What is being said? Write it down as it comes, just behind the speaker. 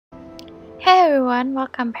Hey everyone,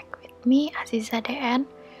 welcome back with me Aziza DN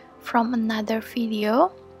from another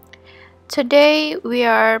video. Today we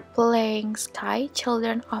are playing Sky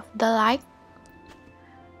Children of the Light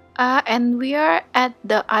and we are at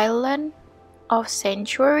the island of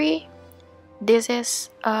Sanctuary. This is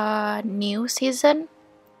a new season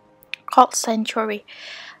called Sanctuary.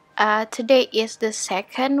 Today is the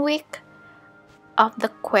second week of the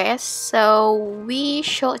quest, so we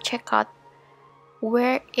should check out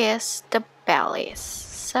where is the palace.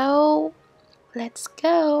 So let's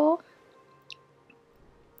go.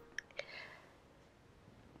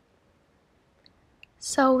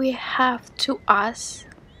 So we have to ask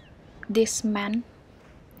this man.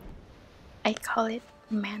 I call it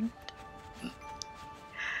man.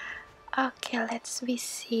 Okay, let's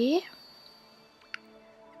see.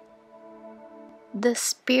 The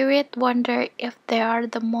spirit wonder if they are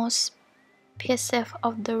the most passive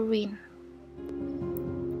of the ruin.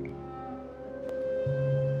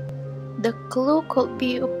 The clue could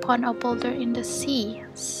be upon a boulder in the sea,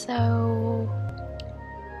 so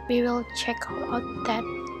we will check out that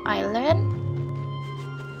island.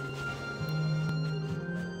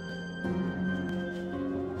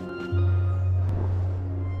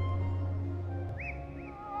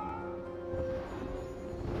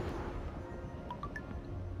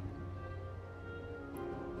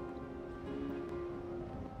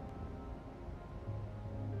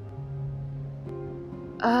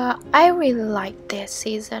 I really like this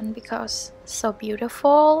season because so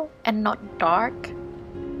beautiful and not dark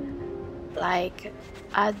like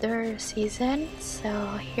other seasons. So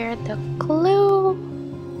here the clue.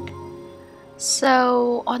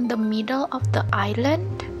 So on the middle of the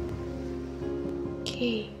island.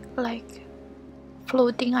 Okay, like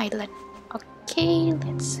floating island. Okay,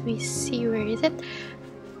 let's see where is it.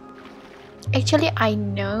 Actually I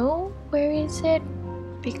know where is it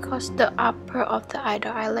because the upper of the other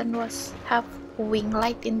island was have wing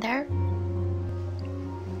light in there.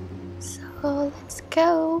 So let's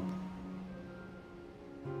go.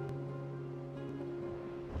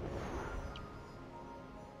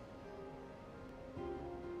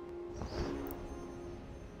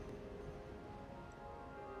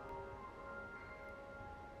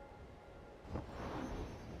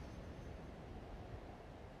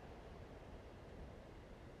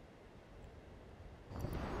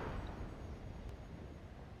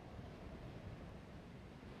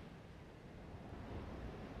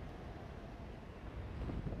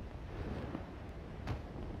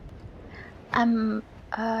 I'm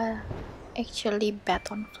actually bad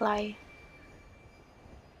on fly.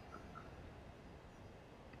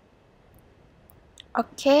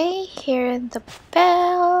 Okay, hear the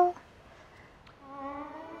bell.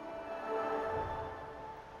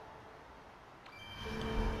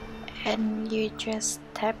 And you just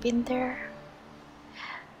tap in there.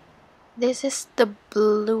 This is the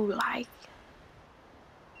blue light.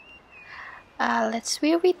 Let's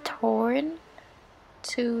return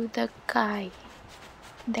to the guy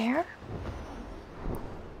there.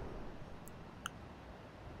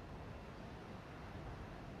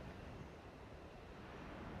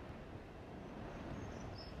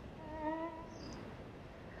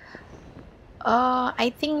 I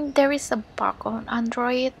think there is a bug on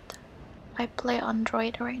Android. I play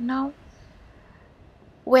Android right now.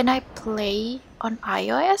 When I play on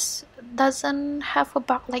iOS, doesn't have a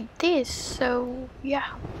bug like this. So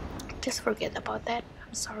yeah, just forget about that.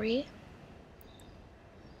 I'm sorry.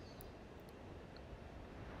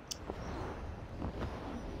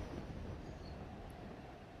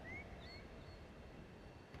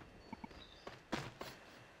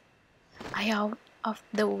 I out of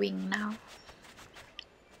the wing now.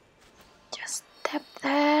 Just tap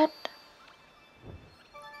that.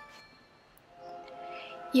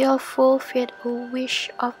 You'll fulfill a wish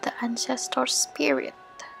of the ancestor spirit.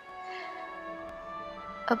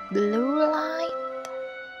 A blue light.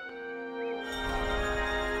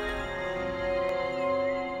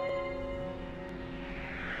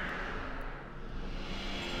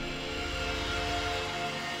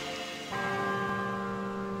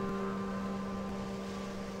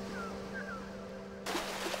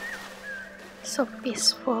 So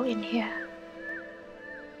peaceful in here.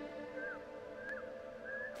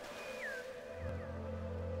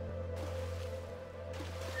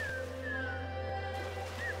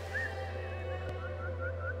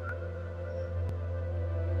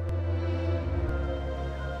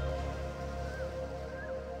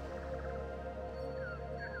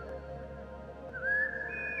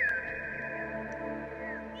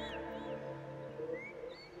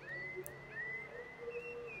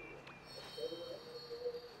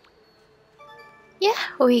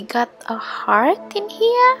 we got a heart in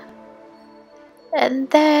here, and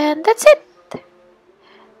then that's it.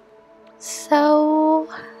 So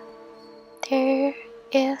there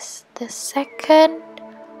is the second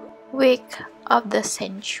week of the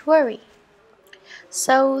sanctuary.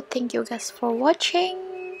 So thank you guys for watching.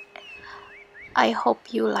 I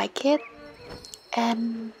hope you like it,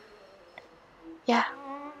 and yeah,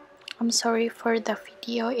 I'm sorry for the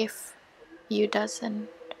video if you doesn't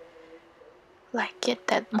like it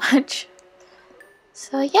that much.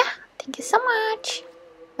 So yeah, thank you so much.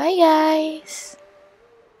 Bye guys.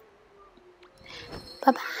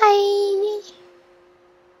 Bye bye.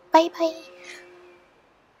 Bye bye.